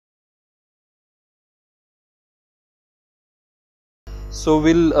So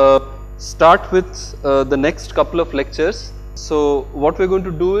we'll start with the next couple of lectures. So what we're going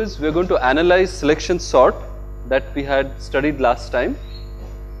to do is we're going to analyze selection sort that we had studied last time.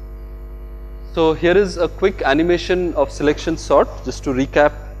 So here is a quick animation of selection sort just to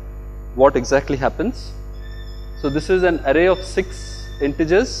recap what exactly happens. So this is an array of 6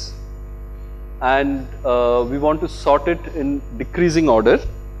 integers and we want to sort it in decreasing order.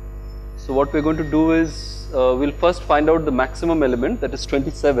 So what we're going to do is we'll first find out the maximum element, that is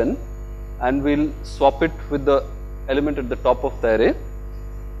 27, and we'll swap it with the element at the top of the array.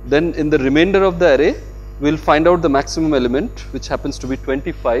 Then in the remainder of the array we'll find out the maximum element, which happens to be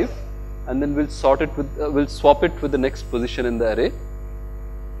 25, and then we'll sort it with we'll swap it with the next position in the array.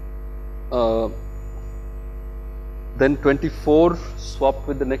 Then 24 swapped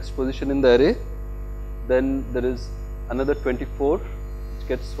with the next position in the array. Then there is another 24 which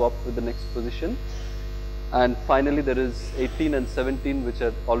gets swapped with the next position, and finally there is 18 and 17 which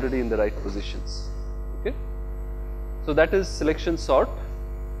are already in the right positions. Okay. So that is selection sort,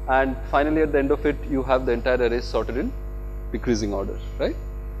 and finally at the end of it you have the entire array sorted in decreasing order, right?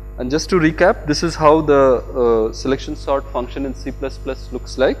 And just to recap, this is how the selection sort function in C++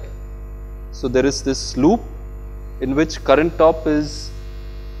 looks like. So there is this loop in which current top is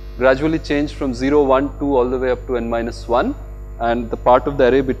gradually changed from 0, 1, 2 all the way up to n minus 1, and the part of the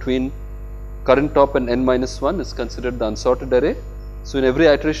array between current top and n minus 1 is considered the unsorted array. So in every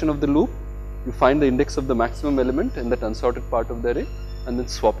iteration of the loop you find the index of the maximum element in that unsorted part of the array and then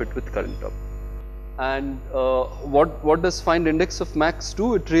swap it with current top. And what does find index of max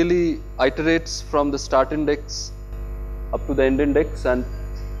do? It really iterates from the start index up to the end index, and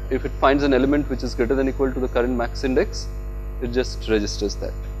if it finds an element which is greater than or equal to the current max index, it just registers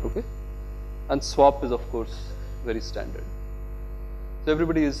that. Okay. And swap is of course very standard. So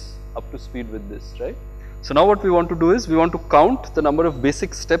everybody is up to speed with this, right? So now what we want to do is we want to count the number of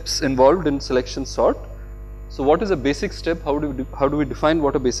basic steps involved in selection sort. So what is a basic step? How do we define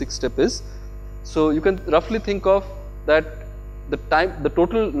what a basic step is? So you can roughly think of that the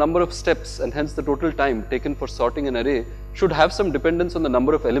total number of steps and hence the total time taken for sorting an array should have some dependence on the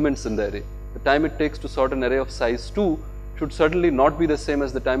number of elements in the array. The time it takes to sort an array of size 2 should certainly not be the same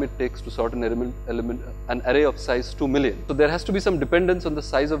as the time it takes to sort an array of size 2 million. So there has to be some dependence on the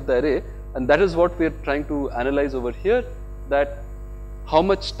size of the array, and that is what we are trying to analyze over here, that how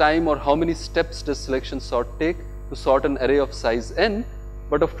much time or how many steps does selection sort take to sort an array of size n.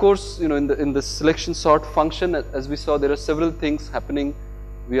 But of course, you know, in the selection sort function, as we saw, there are several things happening.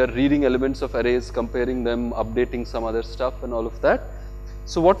 We are reading elements of arrays, comparing them, updating some other stuff and all of that.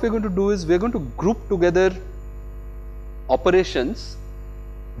 So what we are going to do is we are going to group together operations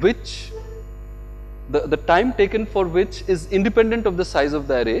which the time taken for which is independent of the size of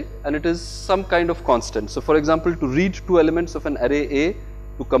the array, and it is some kind of constant. So for example, to read 2 elements of an array A,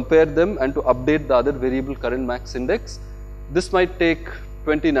 to compare them and to update the other variable current max index, this might take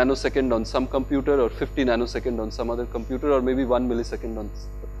 20 nanosecond on some computer, or 50 nanosecond on some other computer, or maybe 1 millisecond on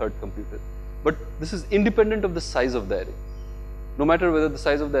the third computer. But this is independent of the size of the array. No matter whether the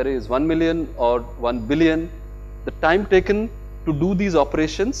size of the array is 1 million or 1 billion, the time taken to do these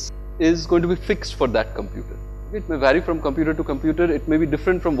operations is going to be fixed for that computer. It may vary from computer to computer. It may be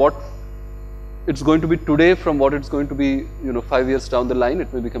different from what it's going to be today from what it's going to be, you know, 5 years down the line.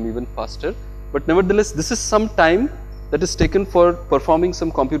 It may become even faster. But nevertheless, this is some time that is taken for performing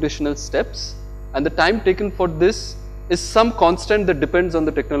some computational steps, and the time taken for this is some constant that depends on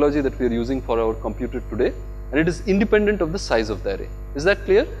the technology that we are using for our computer today, and it is independent of the size of the array. Is that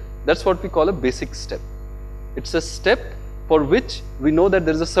clear? That's what we call a basic step. It's a step for which we know that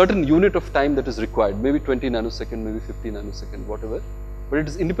there is a certain unit of time that is required, maybe 20 nanosecond, maybe 50 nanosecond, whatever, but it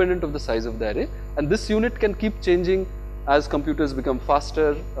is independent of the size of the array, and this unit can keep changing as computers become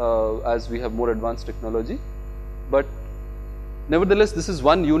faster, as we have more advanced technology. But nevertheless, this is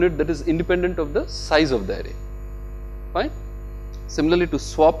one unit that is independent of the size of the array. Fine. Similarly, to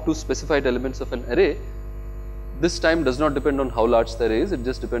swap 2 specified elements of an array, this time does not depend on how large the array is, it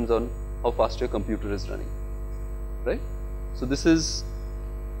just depends on how fast your computer is running, right? So this is,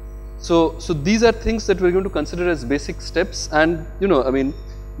 so these are things that we are going to consider as basic steps, and you know, I mean,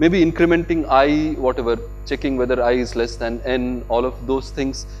 maybe incrementing I, whatever, checking whether I is less than n, all of those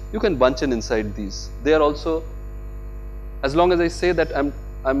things, you can bunch in inside these. They are also, as long as I say that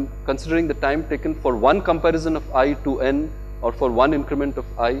I'm considering the time taken for one comparison of I to n, or for one increment of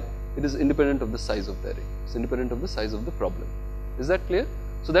I, it is independent of the size of the array. It's independent of the size of the problem. Is that clear?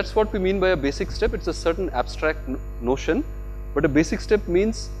 So that's what we mean by a basic step. It's a certain abstract notion, but a basic step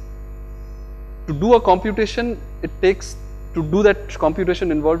means to do a computation, it takes, to do that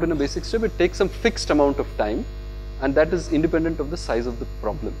computation involved in a basic step, it takes some fixed amount of time, and that is independent of the size of the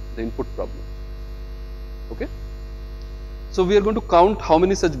problem, the input problem. Okay. So we are going to count how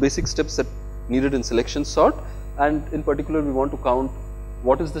many such basic steps that needed in selection sort, and in particular we want to count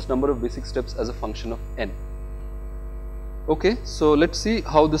what is this number of basic steps as a function of n. Okay, so let's see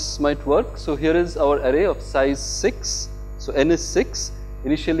how this might work. So here is our array of size 6. So n is 6.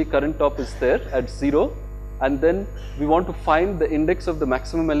 Initially current top is there at 0, and then we want to find the index of the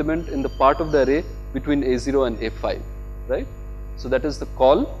maximum element in the part of the array between A0 and A5, right? So that is the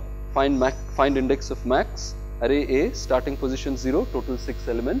call, find index of max, array A, starting position 0, total 6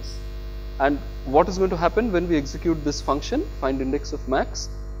 elements. And what is going to happen when we execute this function, find index of max?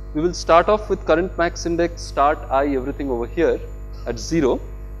 We will start off with current max index, start I, everything over here at 0,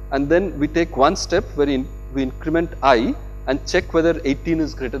 and then we take one step where we increment I and check whether 18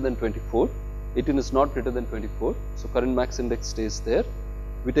 is greater than 24. 18 is not greater than 24, so current max index stays there.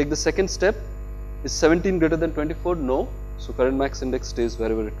 We take the second step, is 17 greater than 24? No, so current max index stays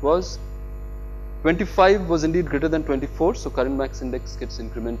wherever it was. 25 was indeed greater than 24, so current max index gets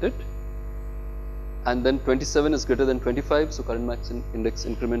incremented. And then 27 is greater than 25, so current max index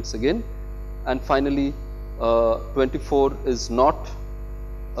increments again. And finally 24 is not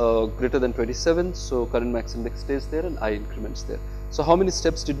greater than 27, so current max index stays there and I increments there. So how many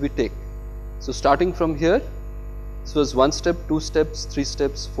steps did we take? So starting from here, this was 1 step, 2 steps, 3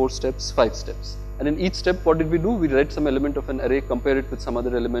 steps, 4 steps, 5 steps. And in each step what did we do? We read some element of an array, compare it with some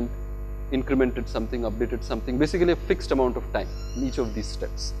other element, incremented something, updated something, basically a fixed amount of time in each of these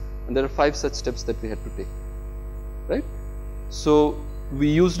steps. And there are 5 such steps that we had to take, right? So we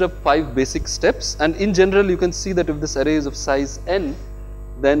used up 5 basic steps, and in general you can see that if this array is of size n,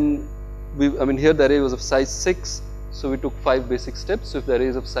 then here the array was of size 6, so we took 5 basic steps. So if the array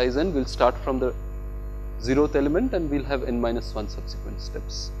is of size n, we'll start from the 0th element and we'll have n minus 1 subsequent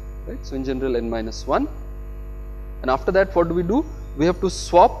steps, right? So in general n minus 1, and after that what do? We have to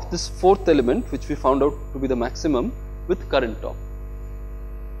swap this 4th element, which we found out to be the maximum, with current top,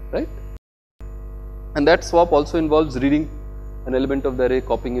 right? And that swap also involves reading an element of the array,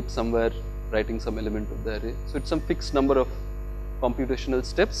 copying it somewhere, writing some element of the array. So it's some fixed number of computational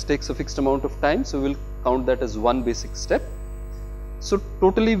steps, takes a fixed amount of time, so we'll count that as 1 basic step. So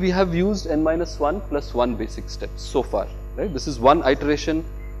totally we have used n minus 1 plus 1 basic steps so far, right? This is one iteration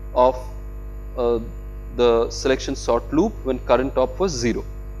of the selection sort loop when current top was 0.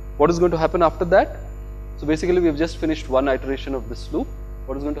 What is going to happen after that? So basically we have just finished one iteration of this loop.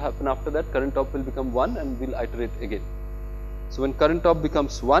 What is going to happen after that? Current top will become 1 and we'll iterate again. So when current top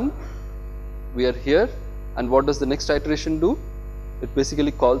becomes 1, we are here, and what does the next iteration do? It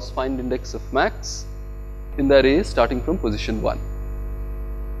basically calls find index of max in the array starting from position 1.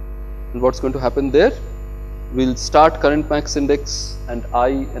 And what's going to happen there? We'll start current max index and I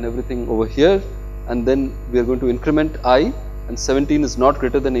and everything over here, and then we are going to increment I, and 17 is not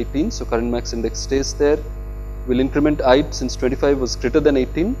greater than 18, so current max index stays there. We'll increment I since 25 was greater than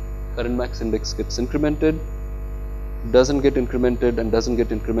 18, current max index gets incremented, doesn't get incremented and doesn't get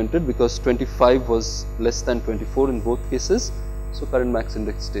incremented because 25 was less than 24 in both cases, so current max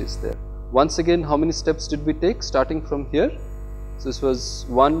index stays there. Once again, how many steps did we take starting from here? So this was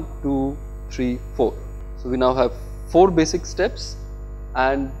 1, 2, 3, 4. So we now have 4 basic steps,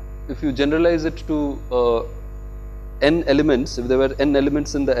 and if you generalize it to n elements, if there were n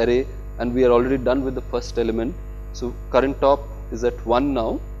elements in the array and we are already done with the first element, so current top is at 1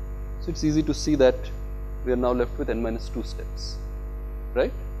 now, so it's easy to see that we are now left with n minus 2 steps,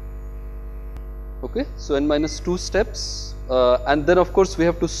 right? Okay, so n minus 2 steps, and then of course we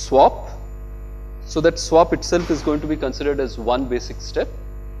have to swap. So that swap itself is going to be considered as 1 basic step.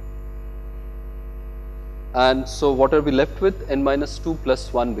 And so what are we left with? N minus 2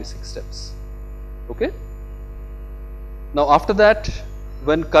 plus 1 basic steps. Okay. Now after that,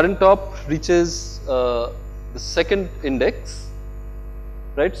 when current top reaches the second index,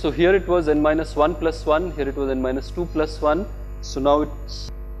 right? So here it was n minus 1 plus 1, here it was n minus 2 plus 1. So now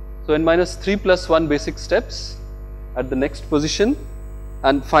it's, so n minus 3 plus 1 basic steps at the next position.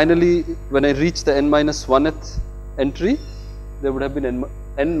 And finally, when I reach the n minus 1th entry, there would have been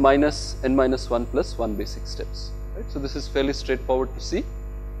n minus 1 plus 1 basic steps, right? So this is fairly straightforward to see.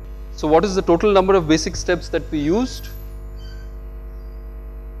 So what is the total number of basic steps that we used?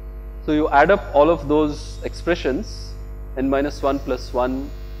 So you add up all of those expressions, n minus 1 plus 1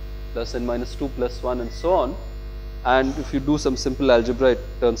 plus n minus 2 plus 1 and so on, and if you do some simple algebra, it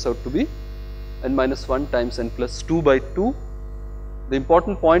turns out to be n minus 1 times n plus 2 by 2. The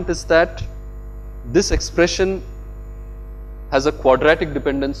important point is that this expression has a quadratic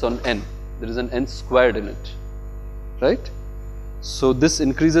dependence on n. There is an n squared in it, right? So this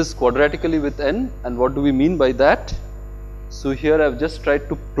increases quadratically with n, and what do we mean by that? So here I have just tried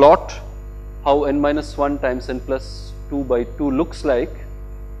to plot how n minus 1 times n plus 2 by 2 looks like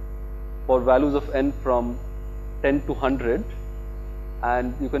for values of n from 10 to 100,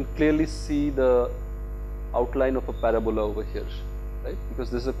 and you can clearly see the outline of a parabola over here, right,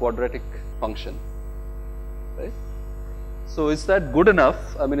 because this is a quadratic function, right. So is that good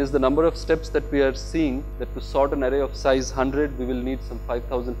enough? I mean, is the number of steps that we are seeing that to sort an array of size 100 we will need some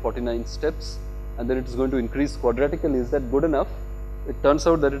 5049 steps, and then it is going to increase quadratically? Is that good enough? It turns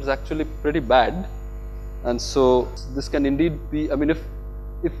out that it is actually pretty bad, and so this can indeed be, I mean, if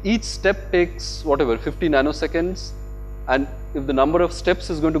each step takes whatever 50 nanoseconds, and if the number of steps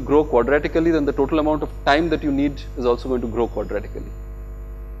is going to grow quadratically, then the total amount of time that you need is also going to grow quadratically,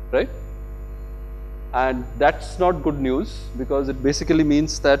 right? And that's not good news, because it basically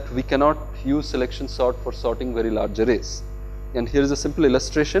means that we cannot use selection sort for sorting very large arrays. And here is a simple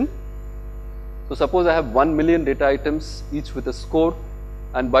illustration. So suppose I have 1 million data items, each with a score,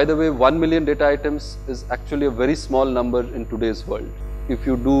 and by the way, 1 million data items is actually a very small number in today's world. If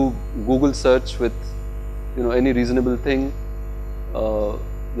you do Google search with, you know, any reasonable thing,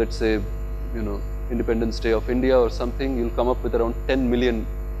 let's say, you know, Independence Day of India or something, you'll come up with around 10 million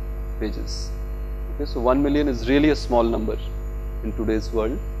pages. Okay, so 1 million is really a small number in today's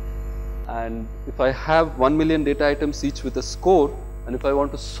world, and if I have 1 million data items each with a score, and if I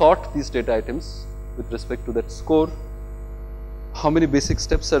want to sort these data items with respect to that score, how many basic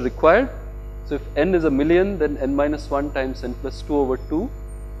steps are required? So if n is a million, then n minus 1 times n plus 2 over 2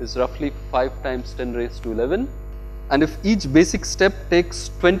 is roughly 5 times 10 raised to 11, and if each basic step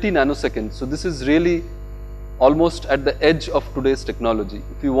takes 20 nanoseconds, so this is really almost at the edge of today's technology.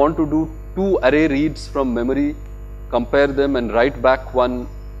 If you want to do 2 array reads from memory, compare them and write back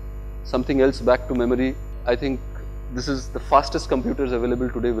something else back to memory, I think this is the fastest computers available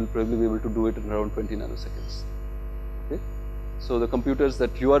today will probably be able to do it in around 20 nanoseconds. Okay? So the computers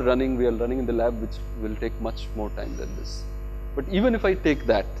that you are running, we are running in the lab, which will take much more time than this. But even if I take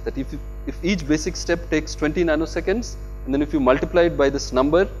that if each basic step takes 20 nanoseconds, and then if you multiply it by this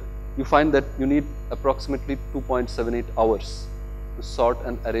number, you find that you need approximately 2.78 hours to sort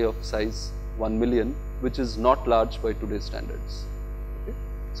an array of size 1 million, which is not large by today's standards. Okay?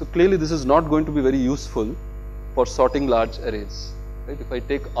 So clearly this is not going to be very useful for sorting large arrays. Right? If I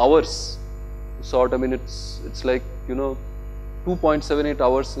take hours to sort, I mean, it's like, you know, 2.78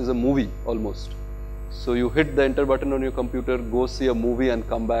 hours is a movie almost. So you hit the enter button on your computer, go see a movie and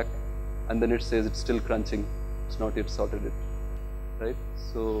come back, and then it says it's still crunching, it's not yet sorted it, right?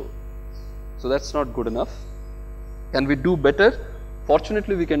 So that's not good enough. Can we do better?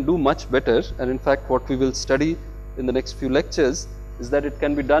 Fortunately, we can do much better, and in fact what we will study in the next few lectures is that it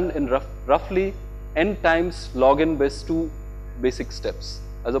can be done in roughly n times log n base 2 basic steps,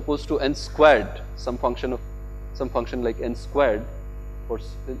 as opposed to n squared, some function like n squared for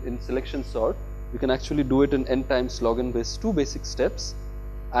in selection sort. You can actually do it in n times log n base 2 basic steps.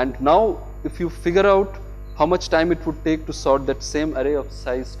 And now if you figure out how much time it would take to sort that same array of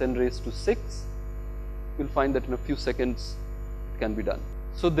size 10 raised to 6, you'll find that in a few seconds it can be done.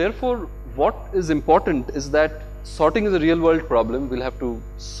 So therefore, what is important is that sorting is a real world problem. We'll have to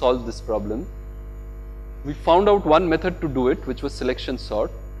solve this problem. We found out one method to do it, which was selection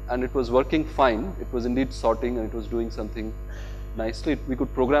sort, and it was working fine. It was indeed sorting and it was doing something nicely. We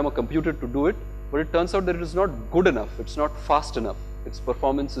could program a computer to do it, but it turns out that it is not good enough. It's not fast enough. Its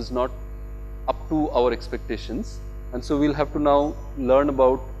performance is not up to our expectations, and so we'll have to now learn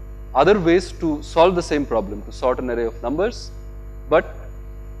about other ways to solve the same problem, to sort an array of numbers. But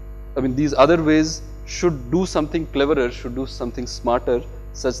I mean, these other ways should do something cleverer, should do something smarter,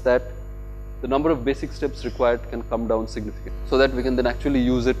 such that the number of basic steps required can come down significantly, so that we can then actually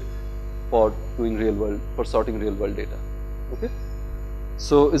use it for doing for sorting real world data. Okay?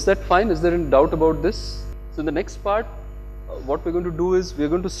 So is that fine? Is there any doubt about this? So in the next part, what we're going to do is we're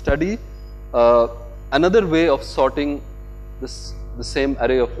going to study another way of sorting the same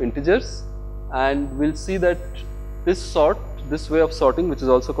array of integers, and we'll see that this way of sorting, which is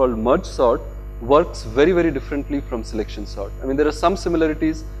also called merge sort, works very, very differently from selection sort. I mean, there are some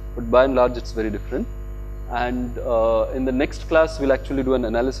similarities, but by and large it's very different. And in the next class we'll actually do an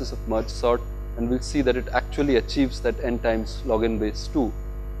analysis of merge sort, and we'll see that it actually achieves that n times log n base 2,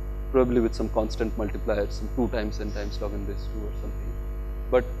 probably with some constant multiplier, some 2 times n times log n base 2 or something,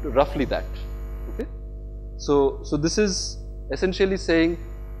 but roughly that. Okay? So this is essentially saying,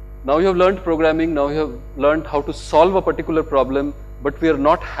 now you have learned programming, now you have learned how to solve a particular problem, but we are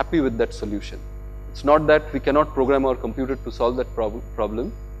not happy with that solution. It's not that we cannot program our computer to solve that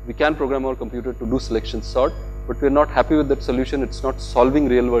problem. We can program our computer to do selection sort, but we are not happy with that solution, it's not solving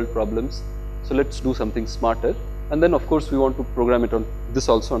real world problems, so let's do something smarter. And then of course we want to program it on this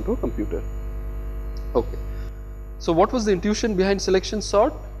also onto a computer. Okay. So what was the intuition behind selection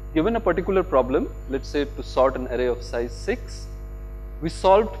sort? Given a particular problem, let's say to sort an array of size 6, we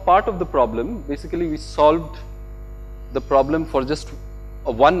solved part of the problem. Basically we solved the problem for just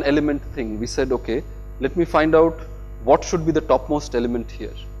a one element thing. We said, okay, let me find out what should be the topmost element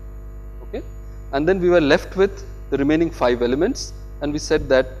here. Okay. And then we were left with the remaining 5 elements, and we said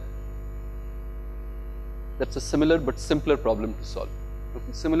that that's a similar but simpler problem to solve.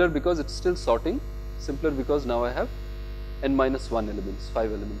 Okay. Similar because it's still sorting, simpler because now I have n-1 elements,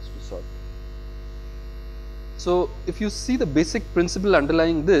 5 elements to solve. So if you see the basic principle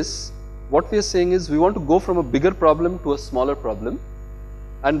underlying this, what we are saying is we want to go from a bigger problem to a smaller problem,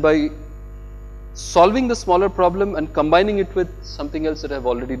 and by solving the smaller problem and combining it with something else that I have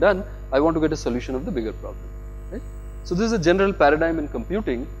already done, I want to get a solution of the bigger problem. Right? So this is a general paradigm in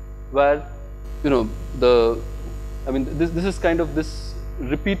computing where, you know, this is kind of, this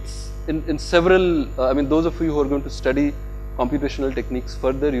repeats in several, those of you who are going to study computational techniques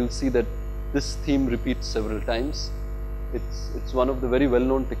further, you'll see that this theme repeats several times. It's one of the very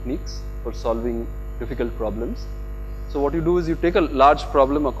well-known techniques for solving difficult problems. So what you do is you take a large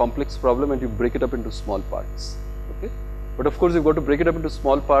problem, a complex problem, and you break it up into small parts. Okay? But of course you've got to break it up into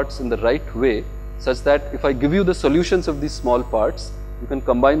small parts in the right way, such that if I give you the solutions of these small parts, you can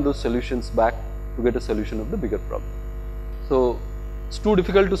combine those solutions back to get a solution of the bigger problem. So it's too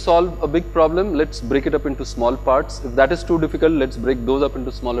difficult to solve a big problem, let's break it up into small parts. If that is too difficult, let's break those up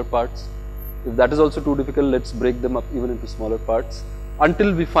into smaller parts. If that is also too difficult, let's break them up even into smaller parts,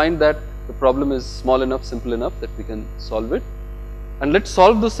 until we find that the problem is small enough, simple enough that we can solve it. And let's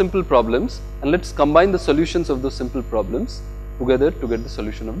solve those simple problems, and let's combine the solutions of those simple problems together to get the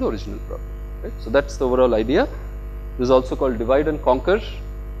solution of the original problem. Right? So that's the overall idea. This is also called divide and conquer.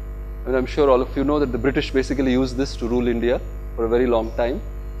 And I'm sure all of you know that the British basically used this to rule India for a very long time.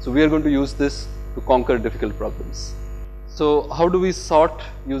 So we are going to use this to conquer difficult problems. So how do we sort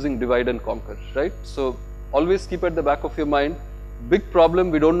using divide and conquer, right? So always keep at the back of your mind, big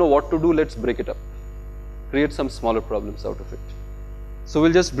problem, we don't know what to do, let's break it up. Create some smaller problems out of it. So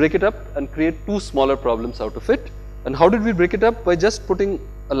we'll just break it up and create 2 smaller problems out of it. And how did we break it up? By just putting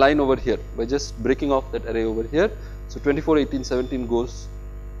a line over here, by just breaking off that array over here. So 24, 18, 17 goes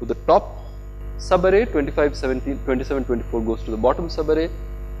to the top subarray, 25, 17, 27, 24 goes to the bottom subarray,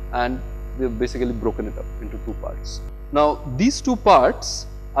 and we have basically broken it up into 2 parts. Now these 2 parts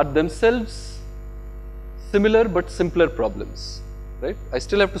are themselves similar but simpler problems, right? I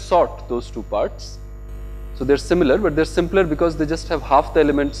still have to sort those 2 parts. So they're similar, but they're simpler because they just have half the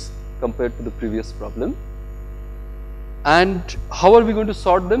elements compared to the previous problem. And how are we going to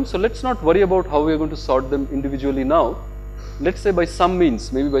sort them? So let's not worry about how we are going to sort them individually now. Let's say by some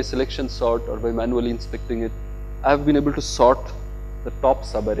means, maybe by selection sort or by manually inspecting it, I have been able to sort the top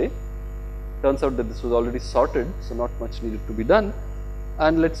subarray. Turns out that this was already sorted, so not much needed to be done.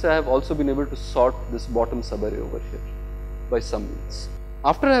 And let's say I have also been able to sort this bottom subarray over here by some means.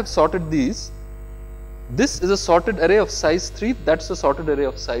 After I have sorted these, this is a sorted array of size 3, that's a sorted array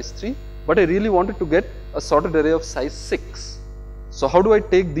of size 3, but I really wanted to get a sorted array of size 6. So how do I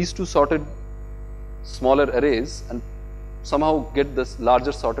take these 2 sorted smaller arrays and somehow get this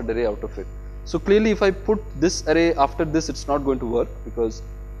larger sorted array out of it? So clearly if I put this array after this, it's not going to work because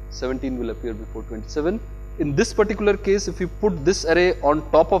 17 will appear before 27. In this particular case, if you put this array on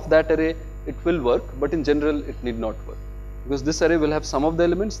top of that array, it will work, but in general it need not work, because this array will have some of the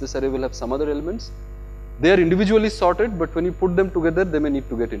elements, this array will have some other elements. They are individually sorted, but when you put them together, they may need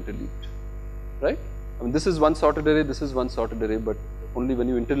to get interleaved, right? I mean, this is one sorted array, this is one sorted array, but only when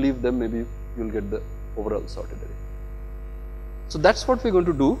you interleave them, maybe you will get the overall sorted array. So that's what we're going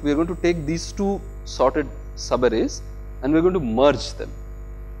to do. We're going to take these 2 sorted subarrays and we're going to merge them.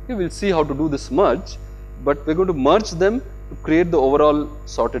 Okay, we'll see how to do this merge, but we're going to merge them to create the overall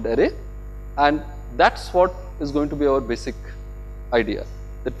sorted array, and that's what is going to be our basic idea,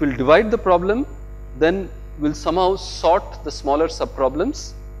 that we'll divide the problem, then we'll somehow sort the smaller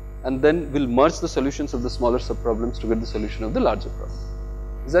subproblems, and then we'll merge the solutions of the smaller subproblems to get the solution of the larger problem.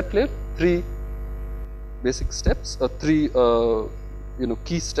 Is that clear? 3 basic steps, or 3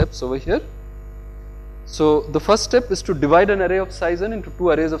 key steps over here. So the first step is to divide an array of size n into 2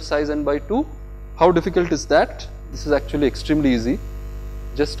 arrays of size n by 2. How difficult is that? This is actually extremely easy.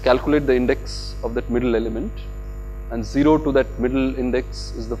 Just calculate the index of that middle element, and 0 to that middle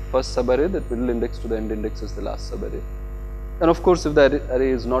index is the first subarray, that middle index to the end index is the last subarray. And of course, if the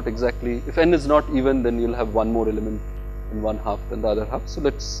array is not exactly, if n is not even, then you'll have 1 more element in one half than the other half. So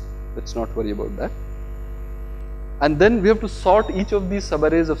let's not worry about that. And then we have to sort each of these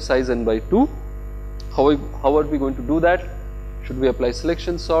subarrays of size n by 2. How are we going to do that? Should we apply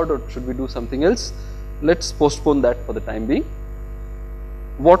selection sort or should we do something else? Let's postpone that for the time being.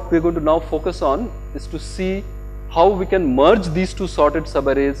 What we are going to now focus on is to see how we can merge these two sorted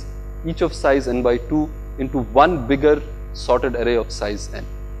subarrays, each of size n by 2, into one bigger sorted array of size n.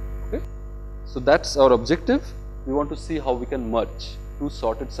 Okay? So that's our objective. We want to see how we can merge two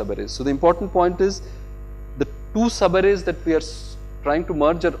sorted subarrays. So the important point is the two subarrays that we are trying to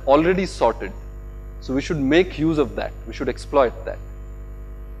merge are already sorted. So we should make use of that. We should exploit that.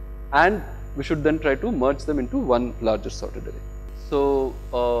 And we should then try to merge them into one larger sorted array. So,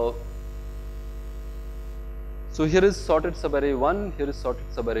 so here is sorted subarray 1, here is sorted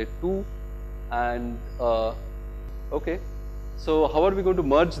subarray 2, and okay. So how are we going to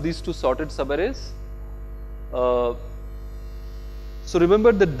merge these two sorted subarrays? So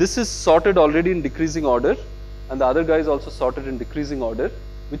remember that this is sorted already in decreasing order, and the other guy is also sorted in decreasing order,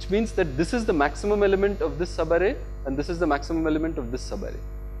 which means that this is the maximum element of this subarray and this is the maximum element of this subarray,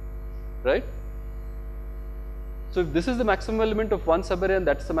 right? So if this is the maximum element of one subarray and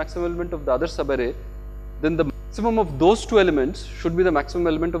that's the maximum element of the other subarray, then the maximum of those two elements should be the maximum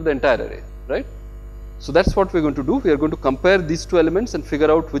element of the entire array, right? So that's what we're going to do. We are going to compare these two elements and figure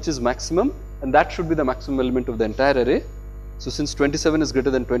out which is maximum, and that should be the maximum element of the entire array. So since 27 is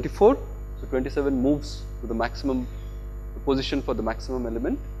greater than 24, so 27 moves to the maximum position for the maximum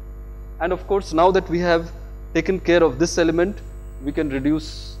element. And of course, now that we have taken care of this element, we can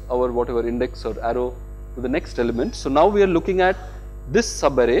reduce our whatever index or arrow to the next element. So now we are looking at this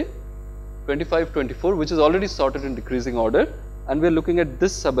subarray 25, 24, which is already sorted in decreasing order, and we are looking at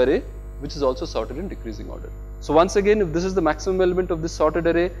this subarray which is also sorted in decreasing order. So once again, if this is the maximum element of this sorted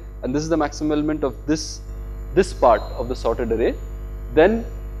array and this is the maximum element of this part of the sorted array, then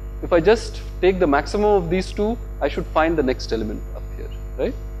if I just take the maximum of these two, I should find the next element up here,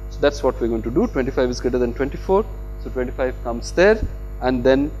 right? So that's what we're going to do. 25 is greater than 24, so 25 comes there, and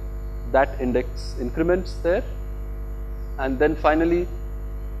then that index increments there, and then finally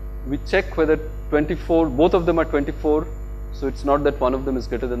we check whether 24, both of them are 24, so it's not that one of them is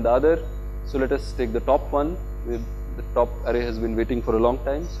greater than the other. So let us take the top one. The top array has been waiting for a long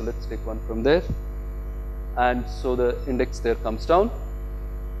time, so let's take one from there, and so the index there comes down,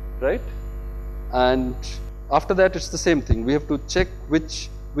 right? And after that it's the same thing. We have to check which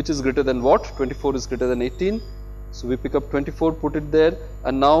is greater than what. 24 is greater than 18, so we pick up 24, put it there,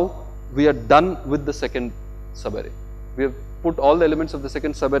 and now we are done with the second subarray. We have put all the elements of the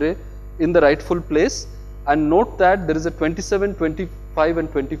second subarray in the rightful place, and note that there is a 27, 25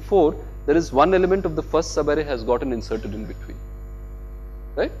 and 24. There is one element of the first subarray has gotten inserted in between,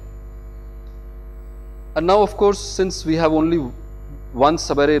 right? And now of course, since we have only one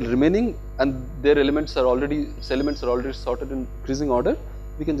subarray remaining and their elements are already sorted in decreasing order,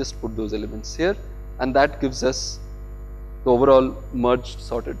 we can just put those elements here, and that gives us the overall merged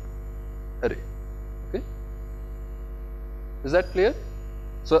sorted array. Okay, is that clear?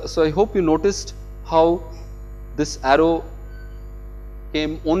 So I hope you noticed how this arrow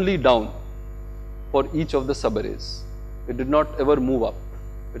came only down for each of the subarrays. It did not ever move up,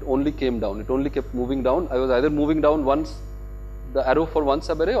 it only came down, it only kept moving down. I was either moving down once the arrow for one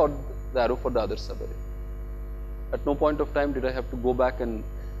subarray or the arrow for the other subarray. At no point of time did I have to go back and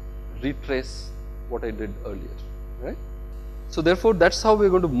retrace what I did earlier, right? So therefore, that's how we are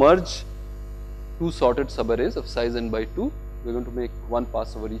going to merge two sorted subarrays of size n by 2. We are going to make one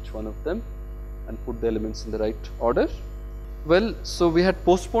pass over each one of them and put the elements in the right order. Well, so we had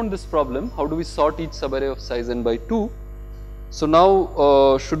postponed this problem. How do we sort each subarray of size n by 2? So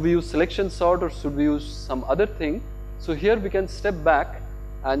now should we use selection sort or should we use some other thing? So here we can step back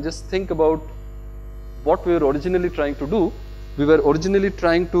and just think about what we were originally trying to do. We were originally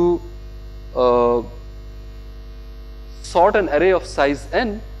trying to sort an array of size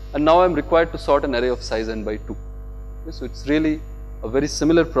n, and now I am required to sort an array of size n by 2. Okay, so it's really a very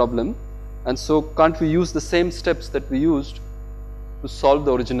similar problem, and so can't we use the same steps that we used to solve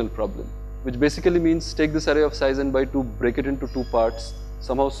the original problem, which basically means take this array of size n by 2, break it into two parts,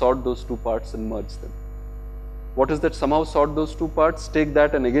 somehow sort those two parts and merge them. What is that somehow sort those two parts? Take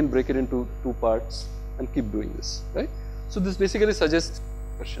that and again break it into two parts and keep doing this, right? So this basically suggests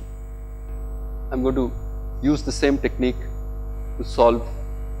version. I'm going to use the same technique to solve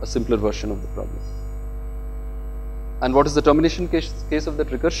a simpler version of the problem. And what is the termination case of that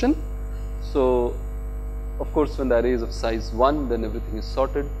recursion? So of course, when the array is of size 1, then everything is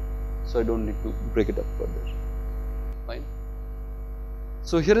sorted, so I don't need to break it up further. Fine.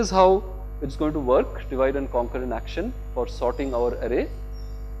 So here is how it's going to work, divide and conquer in action for sorting our array.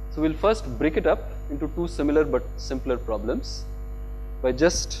 So we'll first break it up into two similar but simpler problems by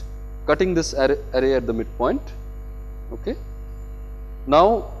just cutting this array at the midpoint. Okay.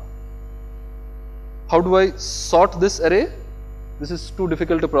 Now, how do I sort this array? This is too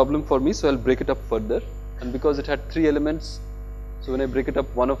difficult a problem for me, so I will break it up further, and because it had 3 elements, so when I break it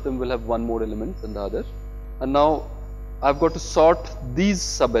up, one of them will have one more element than the other. And now I have got to sort these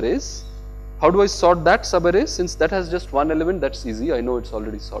subarrays. How do I sort that subarray? Since that has just one element, that is easy, I know it is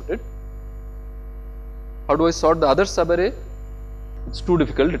already sorted. How do I sort the other subarray? It is too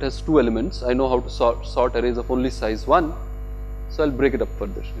difficult, it has 2 elements. I know how to sort arrays of only size 1, so I will break it up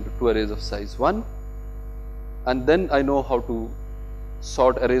further into 2 arrays of size 1, and then I know how to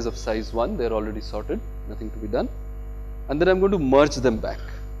sort arrays of size 1, they are already sorted, nothing to be done, and then I am going to merge them back,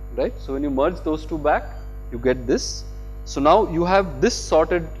 right. So, when you merge those two back, you get this. So, now you have this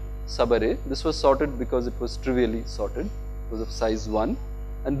sorted subarray, this was sorted because it was trivially sorted, it was of size 1,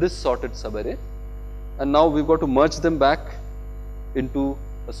 and this sorted subarray, and now we have got to merge them back into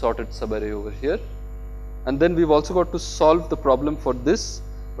a sorted subarray over here, and then we have also got to solve the problem for this,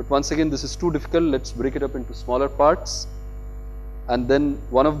 but once again this is too difficult, let us break it up into smaller parts, and then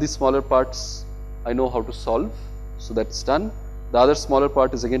one of these smaller parts I know how to solve, so that is done. The other smaller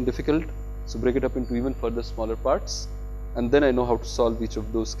part is again difficult, so break it up into even further smaller parts, and then I know how to solve each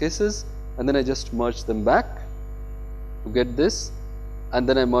of those cases, and then I just merge them back to get this, and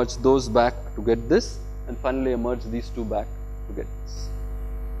then I merge those back to get this, and finally I merge these two back to get this.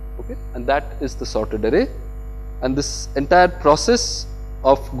 Okay, and that is the sorted array, and this entire process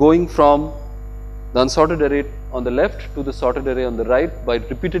of going from the unsorted array on the left to the sorted array on the right by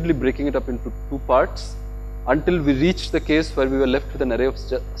repeatedly breaking it up into 2 parts until we reached the case where we were left with an array of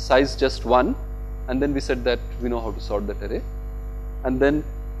size just 1, and then we said that we know how to sort that array, and then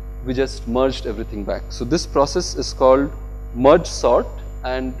we just merged everything back. So, this process is called merge sort,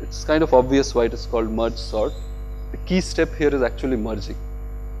 and it is kind of obvious why it is called merge sort. The key step here is actually merging.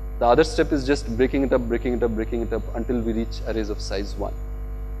 The other step is just breaking it up, breaking it up, breaking it up until we reach arrays of size 1,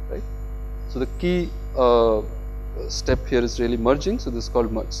 right. So, the key step here is really merging, so this is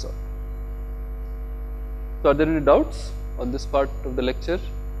called merge sort. So, are there any doubts on this part of the lecture?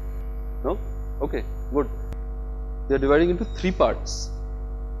 No? Okay, good. They are dividing into 3 parts.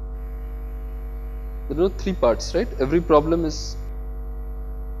 There are no 3 parts, right? Every problem is,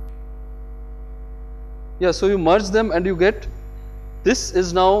 yeah, so you merge them and you get, this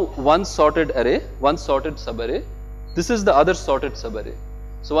is now one sorted array, one sorted subarray, this is the other sorted subarray.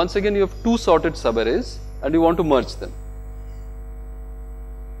 So, once again you have 2 sorted subarrays and you want to merge them.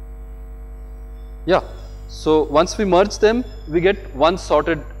 Yeah, so once we merge them, we get one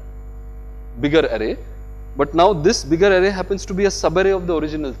sorted bigger array, but now this bigger array happens to be a subarray of the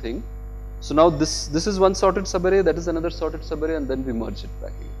original thing. So, now this is one sorted subarray, that is another sorted subarray, and then we merge it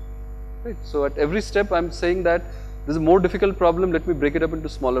back again. Right. So, at every step I am saying that this is a more difficult problem, let me break it up into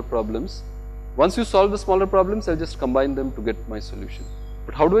smaller problems. Once you solve the smaller problems, I will just combine them to get my solution.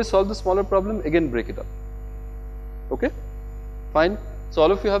 But how do I solve the smaller problem? Again break it up. Okay, fine. So,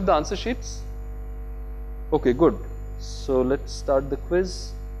 all of you have the answer sheets? Okay, good. So, let us start the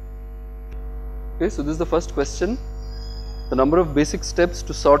quiz. Okay, so this is the first question. The number of basic steps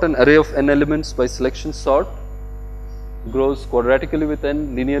to sort an array of n elements by selection sort grows quadratically with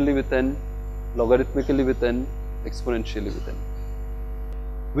n, linearly with n, logarithmically with n, exponentially with n.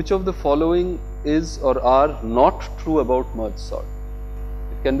 Which of the following is or are not true about merge sort?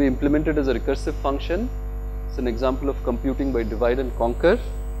 It can be implemented as a recursive function. It's an example of computing by divide and conquer.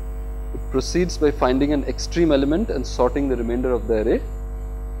 It proceeds by finding an extreme element and sorting the remainder of the array,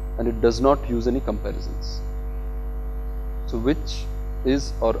 and it does not use any comparisons. So, which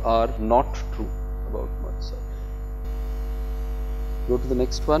is or are not true about merge sort? Go to the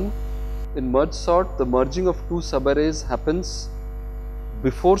next one. In merge sort, the merging of 2 subarrays happens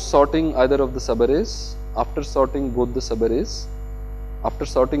before sorting either of the subarrays, after sorting both the subarrays, after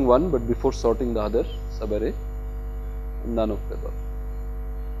sorting one but before sorting the other subarray, none of the above.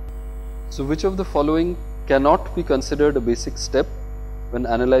 So, which of the following cannot be considered a basic step when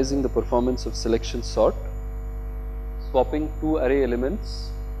analyzing the performance of selection sort? Swapping 2 array elements,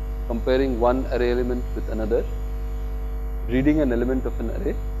 comparing one array element with another, reading an element of an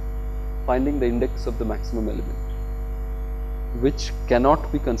array, finding the index of the maximum element. Which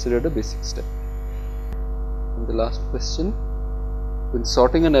cannot be considered a basic step? And the last question, when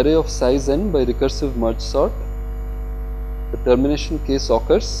sorting an array of size n by recursive merge sort, the termination case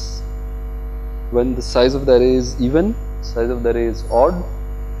occurs when the size of the array is even, size of the array is odd,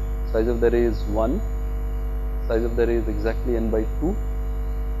 size of the array is 1, size of the array is exactly n by 2,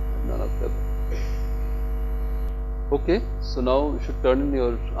 and none of them. Okay, so now you should turn in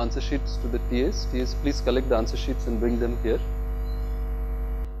your answer sheets to the TAs. TAs, please collect the answer sheets and bring them here.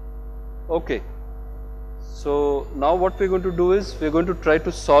 Okay, so now what we're going to do is we're going to try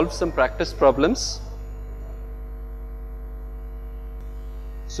to solve some practice problems.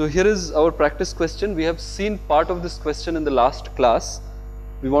 So here is our practice question. We have seen part of this question in the last class.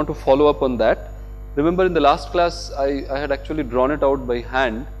 We want to follow up on that. Remember, in the last class I had actually drawn it out by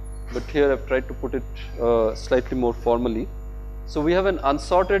hand, but here I've tried to put it slightly more formally. So we have an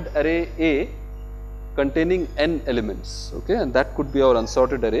unsorted array A containing n elements, okay, and that could be our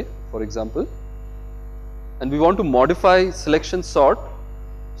unsorted array, for example. And we want to modify selection sort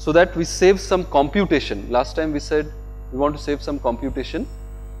so that we save some computation. Last time we said we want to save some computation,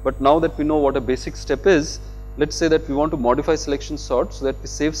 but now that we know what a basic step is, let's say that we want to modify selection sort so that we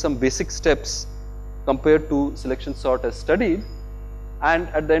save some basic steps compared to selection sort as studied, and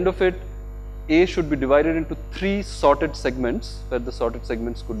at the end of it A should be divided into 3 sorted segments, where the sorted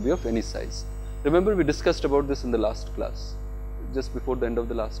segments could be of any size. Remember, we discussed about this in the last class, just before the end of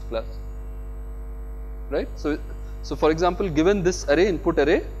the last class, right? So for example, given this array, input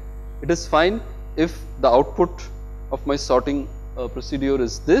array, it is fine if the output of my sorting procedure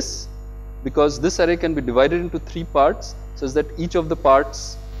is this, because this array can be divided into 3 parts such that each of the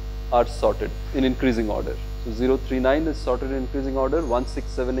parts are sorted in increasing order. So 039 is sorted in increasing order,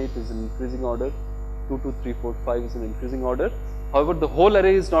 1678 is in increasing order, 22345 is in increasing order. However, the whole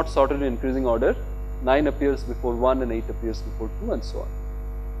array is not sorted in increasing order. 9 appears before 1 and 8 appears before 2 and so on.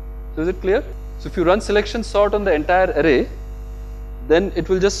 So is it clear? So if you run selection sort on the entire array, then it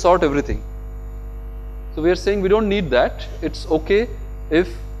will just sort everything. So we are saying we don't need that. It's okay if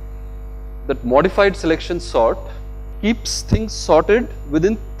that modified selection sort keeps things sorted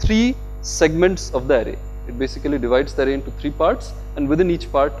within 3 segments of the array. It basically divides the array into 3 parts, and within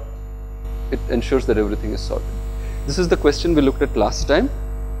each part it ensures that everything is sorted. This is the question we looked at last time.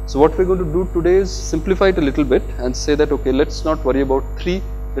 So what we're going to do today is simplify it a little bit and say that, okay, let's not worry about 3,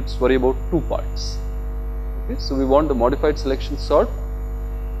 let's worry about 2 parts. Okay, so we want the modified selection sort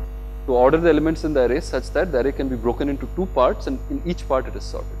to order the elements in the array such that the array can be broken into 2 parts, and in each part it is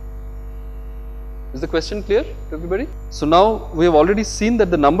sorted. Is the question clear to everybody? So now we have already seen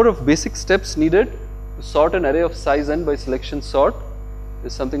that the number of basic steps needed to sort an array of size n by selection sort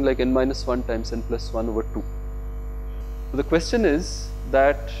is something like n minus 1 times n plus 1 over 2. So the question is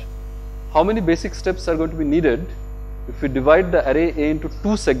that how many basic steps are going to be needed if we divide the array A into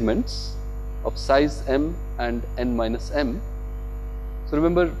 2 segments of size m and n minus m. So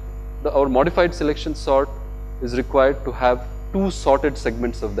remember, our modified selection sort is required to have 2 sorted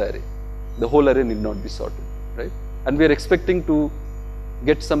segments of the array. The whole array need not be sorted, right? And we are expecting to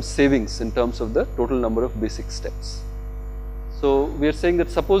get some savings in terms of the total number of basic steps. So we are saying that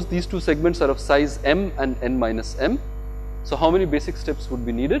suppose these 2 segments are of size m and n minus m. So how many basic steps would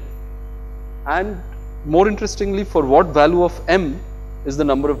be needed? And more interestingly, for what value of m is the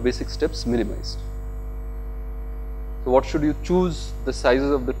number of basic steps minimized? So what should you choose the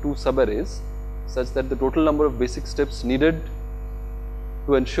sizes of the 2 subarrays such that the total number of basic steps needed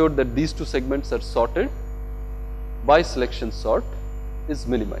to ensure that these 2 segments are sorted by selection sort is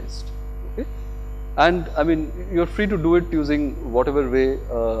minimized, okay? And I mean, you are free to do it using whatever way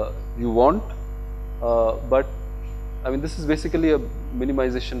you want, but I mean, this is basically a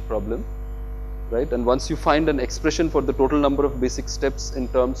minimization problem, right? And once you find an expression for the total number of basic steps in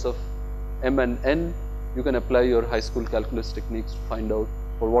terms of m and n, you can apply your high school calculus techniques to find out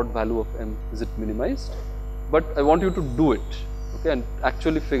for what value of m is it minimized. But I want you to do it, okay, and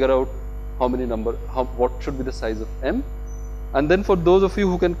actually figure out what should be the size of m. And then for those of you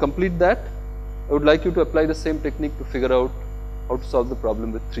who can complete that, I would like you to apply the same technique to figure out how to solve the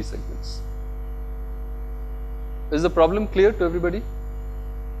problem with 3 segments. Is the problem clear to everybody?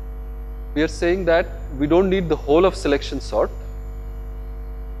 We are saying that we don't need the whole of selection sort.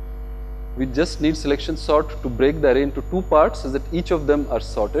 We just need selection sort to break the array into 2 parts so that each of them are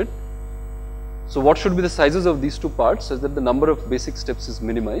sorted. So what should be the sizes of these 2 parts so that the number of basic steps is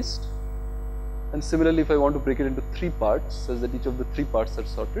minimized? And similarly, if I want to break it into 3 parts so that each of the 3 parts are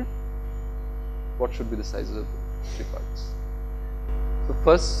sorted, what should be the sizes of the 3 parts? So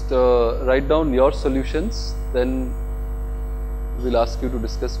first write down your solutions, then we'll ask you to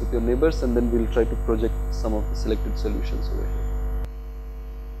discuss with your neighbors, and then we'll try to project some of the selected solutions over here.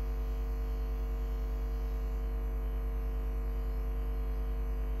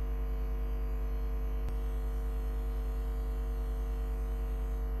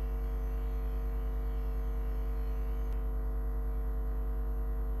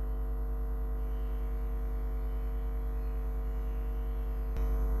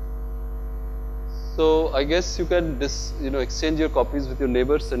 So I guess you can exchange your copies with your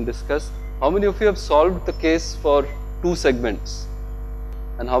neighbors and discuss. How many of you have solved the case for 2 segments?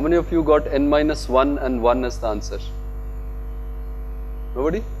 And how many of you got n-1 and 1 as the answer?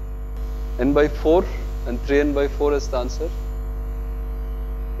 Nobody? n by 4 and 3n by 4 as the answer?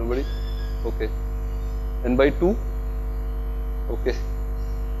 Nobody? Okay. n by 2? Okay.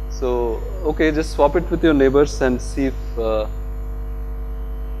 So, okay, just swap it with your neighbors and see if...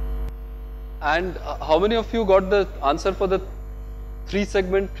 and how many of you got the answer for the 3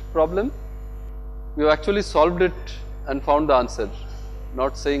 segment problem? We have actually solved it and found the answer.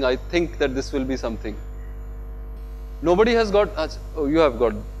 Not saying I think that this will be something. Nobody has got, oh, you have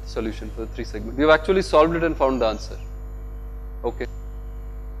got the solution for the 3 segment. We have actually solved it and found the answer. Okay.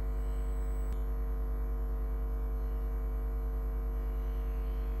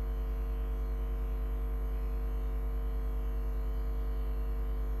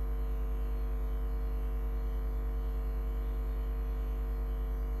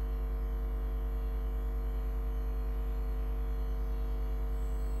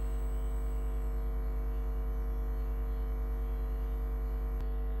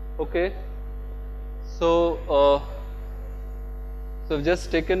 Okay, so I've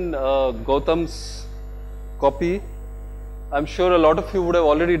just taken Gautam's copy. I'm sure a lot of you would have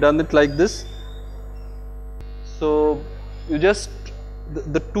already done it like this. So you just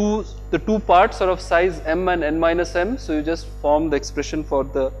the two parts are of size m and n minus m. So you just form the expression for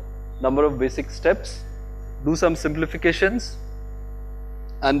the number of basic steps, do some simplifications,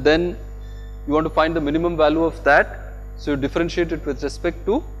 and then you want to find the minimum value of that. So you differentiate it with respect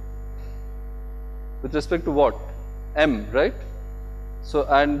to what? M, right? So,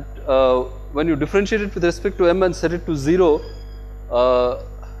 and when you differentiate it with respect to m and set it to 0,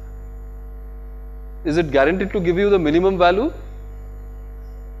 is it guaranteed to give you the minimum value?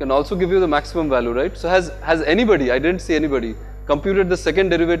 Can also give you the maximum value, right? So has anybody, I didn't see anybody, computed the second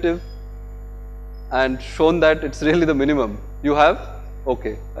derivative and shown that it's really the minimum? You have?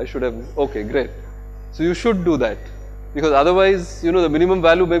 Okay, I should have, okay, great. So you should do that, because otherwise, the minimum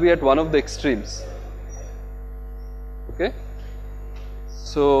value may be at one of the extremes. Okay,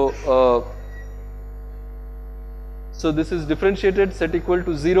 so so this is differentiated, set equal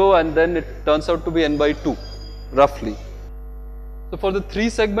to 0, and then it turns out to be n by 2 roughly. So for the 3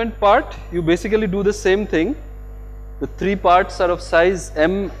 segment part, you basically do the same thing. The 3 parts are of size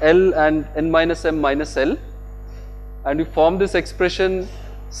m, l and n minus m minus l, and you form this expression,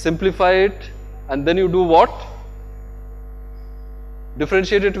 simplify it, and then you do what?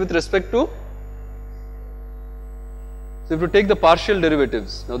 Differentiate it with respect to. So if you take the partial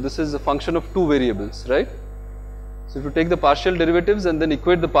derivatives, now this is a function of 2 variables, right? So if you take the partial derivatives and then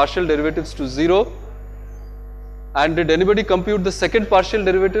equate the partial derivatives to 0, and did anybody compute the second partial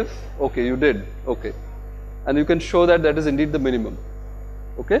derivative? Okay, you did, okay. And you can show that that is indeed the minimum,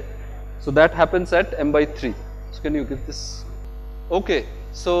 okay? So that happens at m by 3. So can you give this? Okay,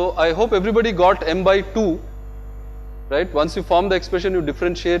 so I hope everybody got m by 2, right? Once you form the expression, you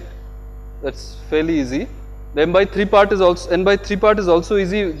differentiate, that's fairly easy. The n by 3 part is also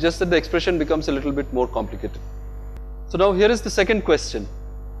easy, just that the expression becomes a little bit more complicated. So now here is the second question.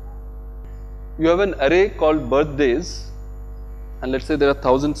 You have an array called birthdays, and let's say there are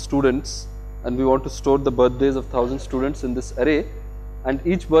 1000 students, and we want to store the birthdays of 1000 students in this array, and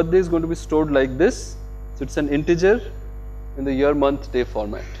each birthday is going to be stored like this. So it's an integer in the year, month, day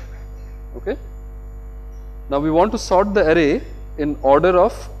format. Okay. Now we want to sort the array in order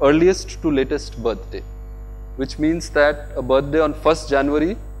of earliest to latest birthday, which means that a birthday on 1st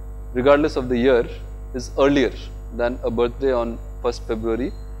January, regardless of the year, is earlier than a birthday on 1st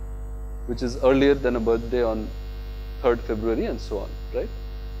February, which is earlier than a birthday on 3rd February, and so on, right?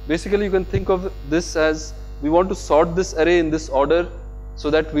 Basically, you can think of this as, we want to sort this array in this order so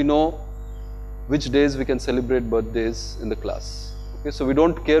that we know which days we can celebrate birthdays in the class. Okay, so we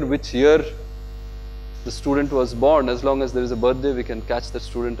don't care which year the student was born, as long as there is a birthday, we can catch the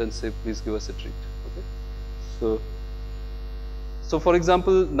student and say, please give us a treat. Okay. So for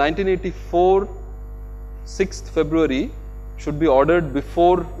example, 1984 6th February should be ordered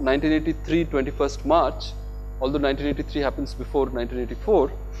before 1983 21st March, although 1983 happens before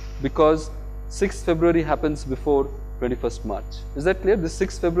 1984, because 6th February happens before 21st March. Is that clear? This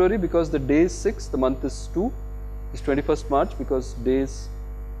 6th February because the day is 6, the month is 2, is 21st March because days,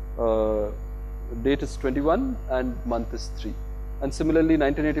 date is 21 and month is 3. And similarly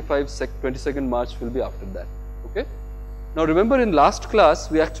 1985 22nd March will be after that. Okay. Now remember, in last class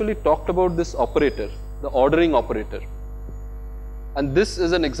we actually talked about this operator, the ordering operator. And this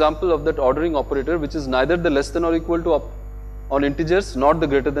is an example of that ordering operator, which is neither the less than or equal to on integers, nor the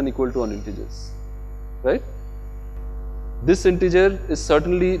greater than equal to on integers. right? This integer is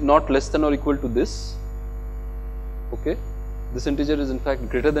certainly not less than or equal to this, okay? This integer is in fact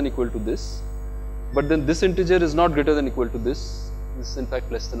greater than equal to this, but then this integer is not greater than equal to this is in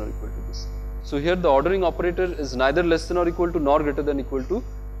fact less than or equal to this. So here the ordering operator is neither less than or equal to nor greater than equal to.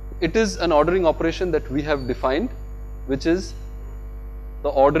 It is an ordering operation that we have defined, which is the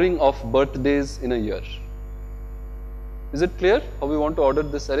ordering of birthdays in a year. Is it clear how we want to order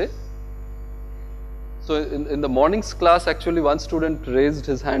this array? So in the morning's class, actually one student raised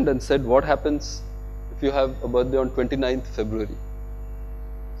his hand and said, what happens if you have a birthday on 29th February?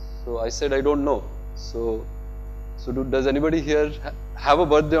 So I said, I don't know. So does anybody here have a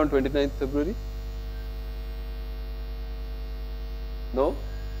birthday on 29th February? No?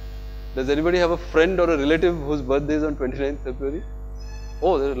 Does anybody have a friend or a relative whose birthday is on 29th February?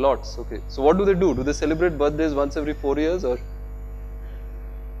 Oh, there are lots. Okay. So what do they do? Do they celebrate birthdays once every 4 years or?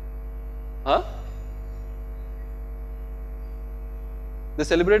 Huh? They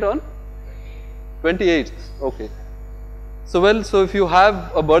celebrate on 28th. Okay. So if you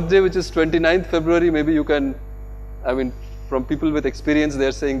have a birthday which is 29th February, maybe you can, I mean, from people with experience, they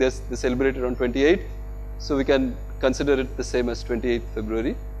are saying they celebrate it on 28th. So we can consider it the same as 28th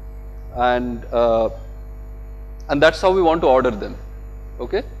February. And that's how we want to order them.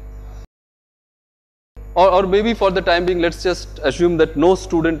 Okay. Or maybe for the time being, let's just assume that no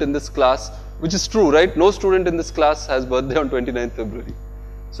student in this class, which is true, right? No student in this class has birthday on 29th February.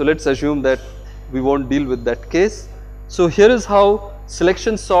 So let's assume that we won't deal with that case. So here is how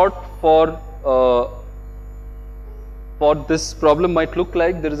selection sort for this problem might look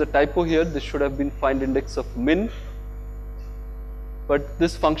like. There is a typo here. This should have been find index of min, but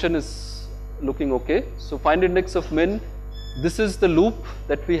this function is looking okay. So find index of min. This is the loop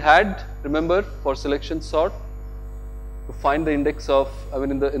that we had, remember, for selection sort to find the index of, I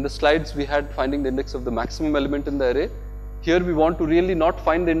mean in the slides we had finding the index of the maximum element in the array. Here we want to really not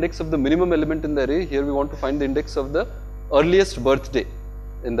find the index of the minimum element in the array. Here we want to find the index of the earliest birthday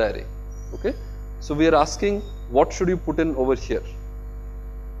in the array. Okay. So we are asking, what should you put in over here?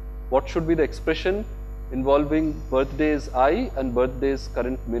 What should be the expression involving birthdays I and birthdays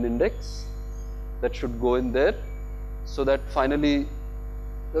current min index that should go in there, so that finally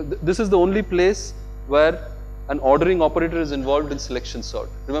this is the only place where an ordering operator is involved in selection sort.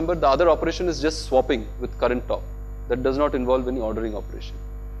 Remember, the other operation is just swapping with current top. That does not involve any ordering operation.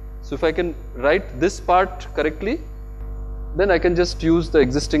 So if I can write this part correctly, then I can just use the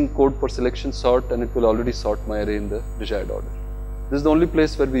existing code for selection sort and it will already sort my array in the desired order. This is the only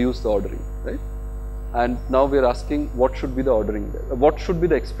place where we use the ordering, right? And now we are asking, what should be the ordering there? What should be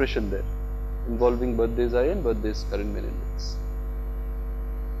the expression there involving birthdays I and birthdays current min index?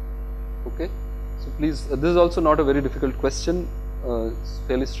 Okay. So please, this is also not a very difficult question. It's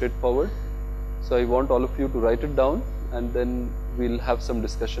fairly straightforward. So I want all of you to write it down and then we'll have some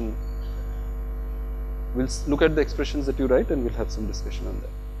discussion. We'll look at the expressions that you write and we'll have some discussion on that.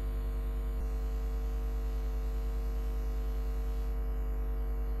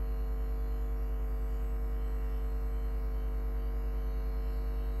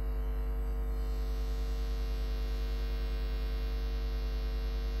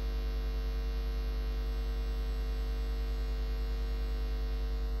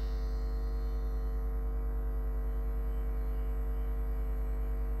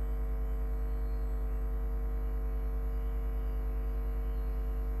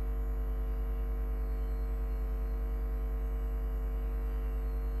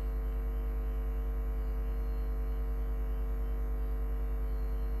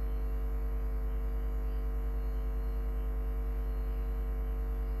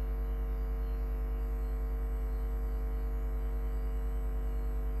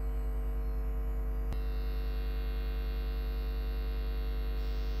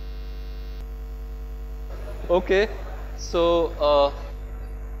 Okay, so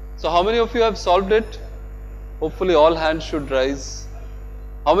how many of you have solved it? Hopefully all hands should rise.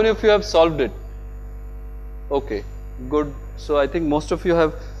 How many of you have solved it? Okay, good. So I think most of you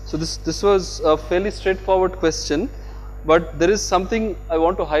have. So this was a fairly straightforward question, but there is something I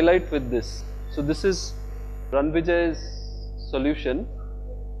want to highlight with this. So this is Ranvijay's solution.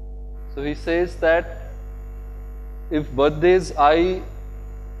 So he says that if birthdays I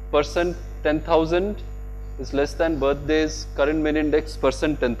percent 10,000 is less than birthdays current min index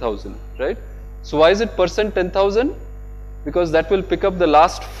percent 10,000, right? So why is it percent 10,000? Because that will pick up the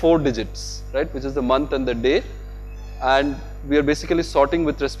last 4 digits, right, which is the month and the day, and we are basically sorting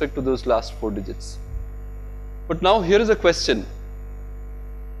with respect to those last 4 digits. But now here is a question.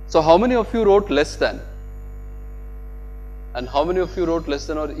 So how many of you wrote less than? And how many of you wrote less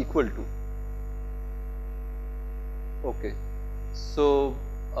than or equal to? Okay. So,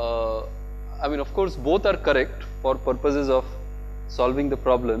 I mean, of course, both are correct for purposes of solving the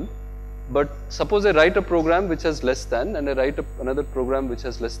problem. But suppose I write a program which has less than, and I write another program which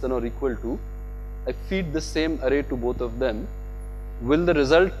has less than or equal to. I feed the same array to both of them. Will the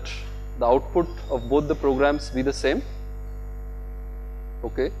result, the output of both the programs be the same?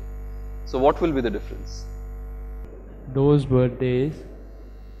 Okay. So, what will be the difference? Those birthdays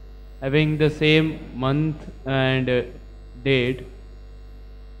having the same month and date,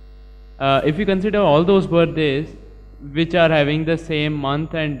 if you consider all those birthdays which are having the same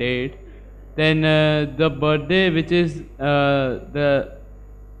month and date, then the birthday which is the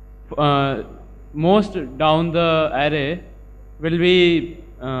most down the array will be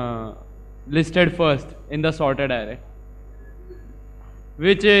listed first in the sorted array,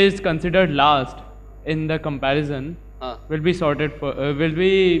 which is considered last in the comparison will be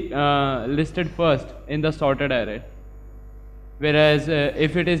listed first in the sorted array, whereas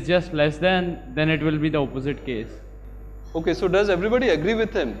if it is just less than, then it will be the opposite case. Okay, so does everybody agree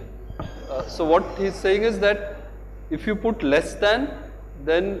with him? So what he's saying is that if you put less than,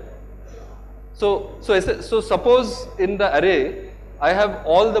 then so suppose in the array I have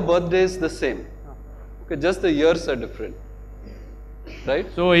all the birthdays the same. Okay, just the years are different, right?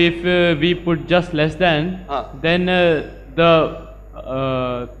 So if we put just less than, then the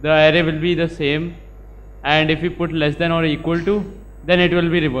array will be the same, and if we put less than or equal to, then it will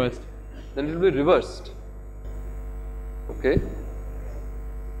be reversed. Then it will be reversed. Okay.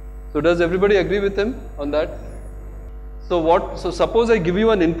 So does everybody agree with him on that? So suppose I give you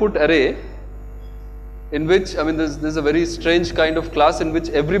an input array in which, I mean, there's a very strange kind of class in which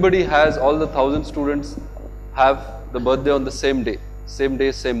everybody has, all the 1,000 students have the birthday on the same day,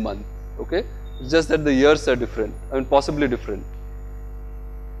 same month. Okay. It's just that the years are different, I mean, possibly different.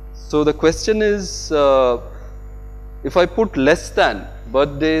 So the question is, if I put less than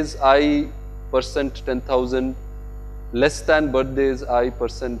birthdays I percent 10,000, less than birthdays I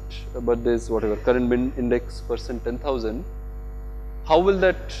percent birthdays whatever, current min index percent 10,000, how will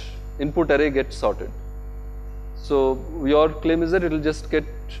that input array get sorted? So your claim is that it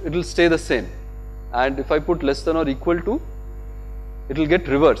will stay the same, and if I put less than or equal to, it will get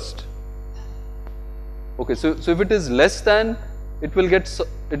reversed. Okay, so if it is less than, it will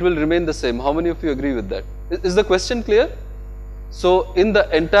remain the same. How many of you agree with that? Is the question clear? So in the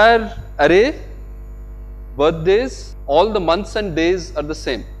entire array, birthdays, all the months and days are the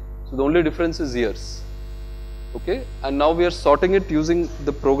same. So the only difference is years. Okay, and now we are sorting it using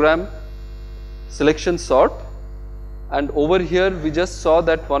the program selection sort, and over here we just saw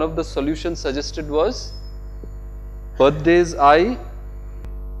that one of the solutions suggested was birthdays I.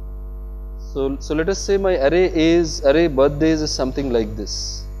 So let us say my array birthdays is something like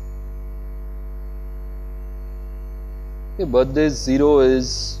this. Okay, birthdays 0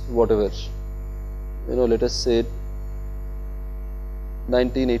 is whatever, you know, let us say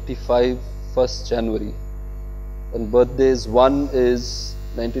 1985 1st January, and birthdays 1 is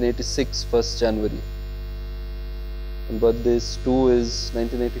 1986 1st January, and birthdays 2 is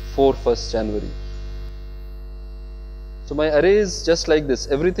 1984 1st January. So my array is just like this,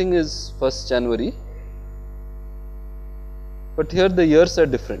 everything is 1st January, but here the years are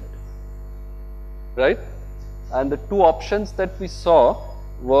different, right? And the two options that we saw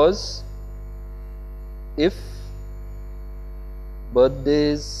was if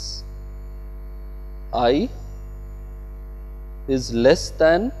birthdays I is less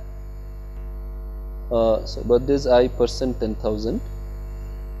than, so birthdays I percent 10,000,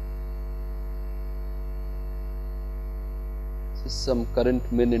 some current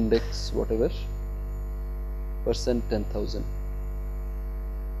min index whatever, percent 10,000.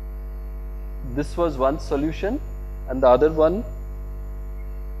 This was one solution, and the other one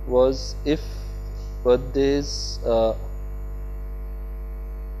was if birthdays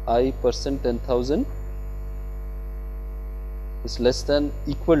I percent 10,000 is less than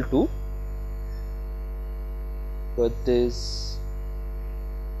equal to birthdays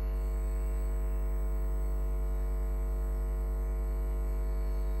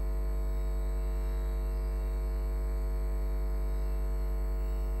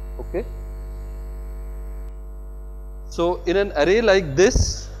okay. So in an array like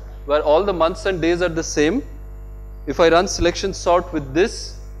this, where all the months and days are the same, if I run selection sort with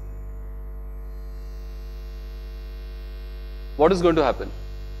this, what is going to happen?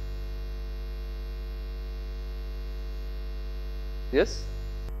 Yes?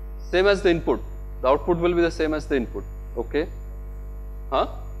 Same as the input. The output will be the same as the input. Okay? Huh?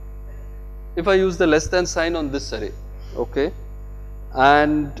 If I use the less than sign on this array. Okay?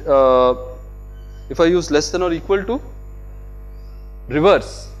 And If I use less than or equal to,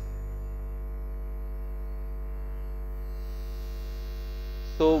 reverse.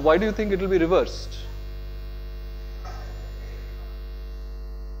 So why do you think it will be reversed?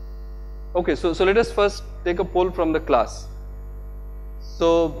 Okay, so let us first take a poll from the class. So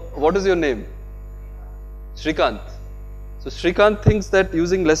what is your name? Shrikant. So Shrikant thinks that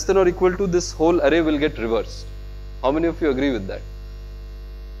using less than or equal to, this whole array will get reversed. How many of you agree with that?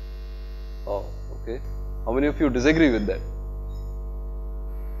 Oh, okay. How many of you disagree with that?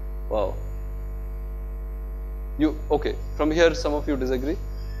 Wow. Okay, from here some of you disagree,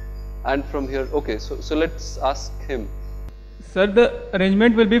 and from here, okay, so let's ask him. Sir, the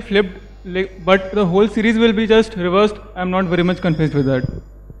arrangement will be flipped, but the whole series will be just reversed. I am not very much convinced with that.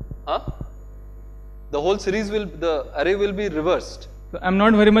 Huh? The whole series the array will be reversed. So I am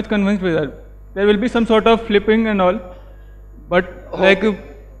not very much convinced with that. There will be some sort of flipping and all, but like if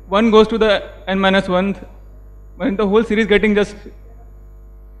one goes to the n-1, when the whole series getting just...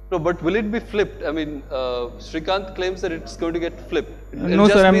 No, but will it be flipped? I mean, Shrikant claims that it's going to get flipped. No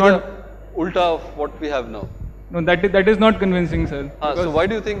sir, I am not... Ulta of what we have now. No, that is not convincing, sir. So why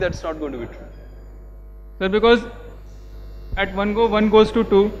do you think that's not going to be true? Sir, because at one go, 1 goes to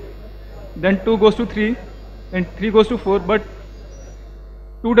 2, then 2 goes to 3, and 3 goes to 4, but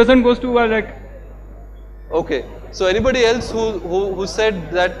 2 doesn't goes to like... Okay, so anybody else who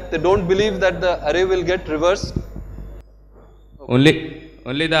said that they don't believe that the array will get reversed? Okay.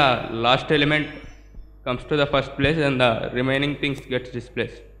 Only the last element comes to the first place and the remaining things gets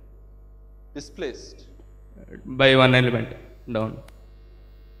displaced. Displaced? By one element down.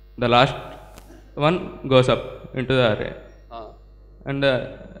 The last one goes up into the array. And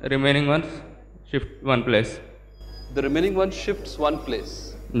the remaining ones shift one place. The remaining one shifts one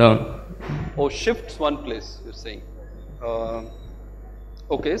place? Down. Oh, shifts one place, you're saying.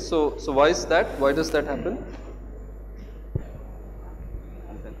 Okay, so why is that? Why does that happen?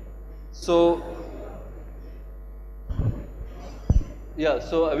 So, yeah,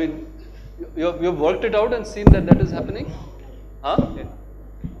 so I mean, you have worked it out and seen that is happening? Huh?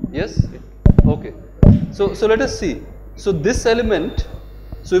 Yes? Okay. So let us see. So this element,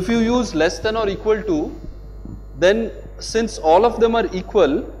 so if you use less than or equal to, then since all of them are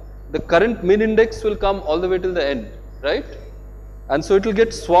equal, the current min index will come all the way till the end, right? And so it will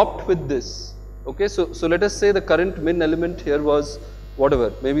get swapped with this. Okay, so let us say the current min element here was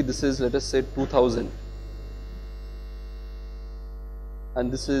whatever, maybe this is, let us say 2000,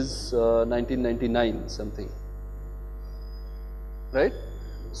 and this is 1999 something, right?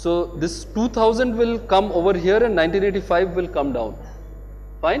 So this 2000 will come over here and 1985 will come down,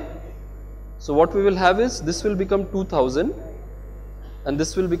 fine? So what we will have is, this will become 2000 and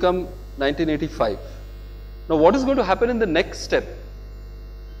this will become 1985. Now what is going to happen in the next step?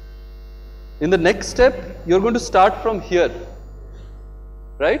 In the next step, you are going to start from here,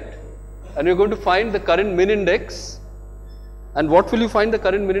 right? And you are going to find the current min index. And what will you find the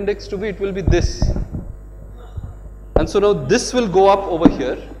current min index to be? It will be this. And so now this will go up over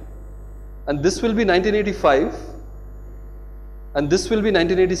here, and this will be 1985, and this will be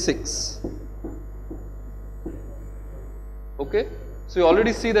 1986. Okay? So you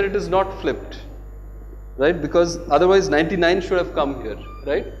already see that it is not flipped, right? Because otherwise 99 should have come here,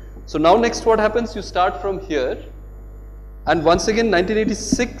 right? So now next what happens? You start from here, and once again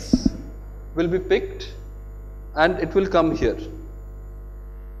 1986 will be picked, and it will come here,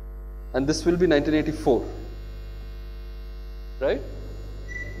 and this will be 1984, right?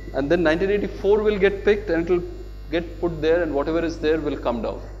 And then 1984 will get picked and it will get put there, and whatever is there will come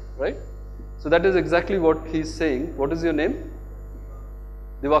down, right? So that is exactly what he is saying. What is your name?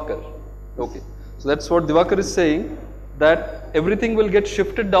 Divakar. Okay. So that's what Divakar is saying, that everything will get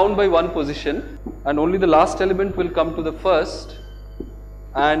shifted down by one position and only the last element will come to the first.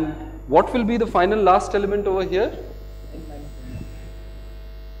 And what will be the final last element over here?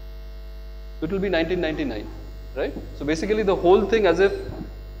 It will be 1999, right? So basically the whole thing as if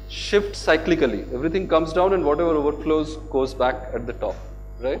shifts cyclically. Everything comes down and whatever overflows goes back at the top,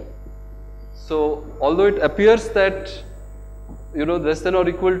 right? So although it appears that, you know, less than or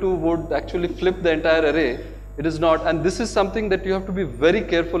equal to would actually flip the entire array, it is not. And this is something that you have to be very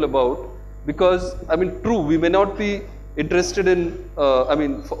careful about, because I mean, true, we may not be interested in, I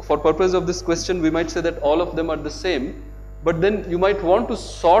mean, for purpose of this question, we might say that all of them are the same, but then you might want to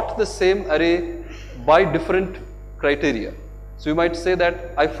sort the same array by different criteria. So you might say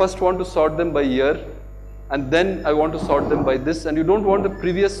that I first want to sort them by year, and then I want to sort them by this, and you don't want the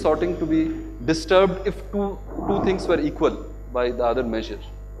previous sorting to be disturbed if two things were equal by the other measure.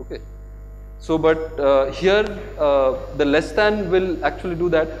 Okay. So, but here the less than will actually do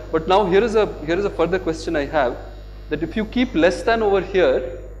that. But now here is a further question I have, that if you keep less than over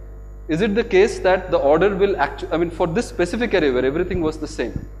here, is it the case that the order will actually, I mean for this specific array where everything was the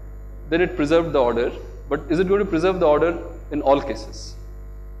same, then it preserved the order, but is it going to preserve the order in all cases?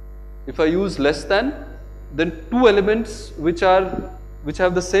 If I use less than, then two elements which have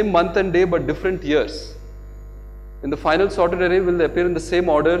the same month and day but different years, in the final sorted array will they appear in the same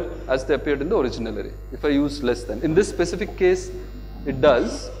order as they appeared in the original array if I use less than. In this specific case it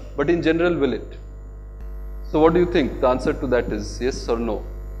does, but in general will it? So what do you think? The answer to that is yes or no.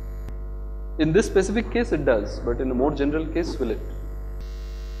 In this specific case it does, but in a more general case will it?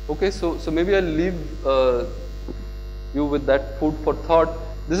 Okay, so maybe I'll leave you with that food for thought.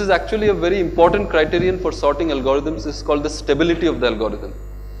 This is actually a very important criterion for sorting algorithms. This is called the stability of the algorithm.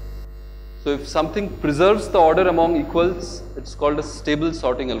 So if something preserves the order among equals, it's called a stable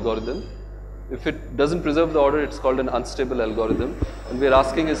sorting algorithm. If it doesn't preserve the order, it's called an unstable algorithm. And we are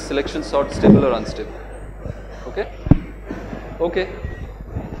asking, is selection sort stable or unstable? Okay? Okay.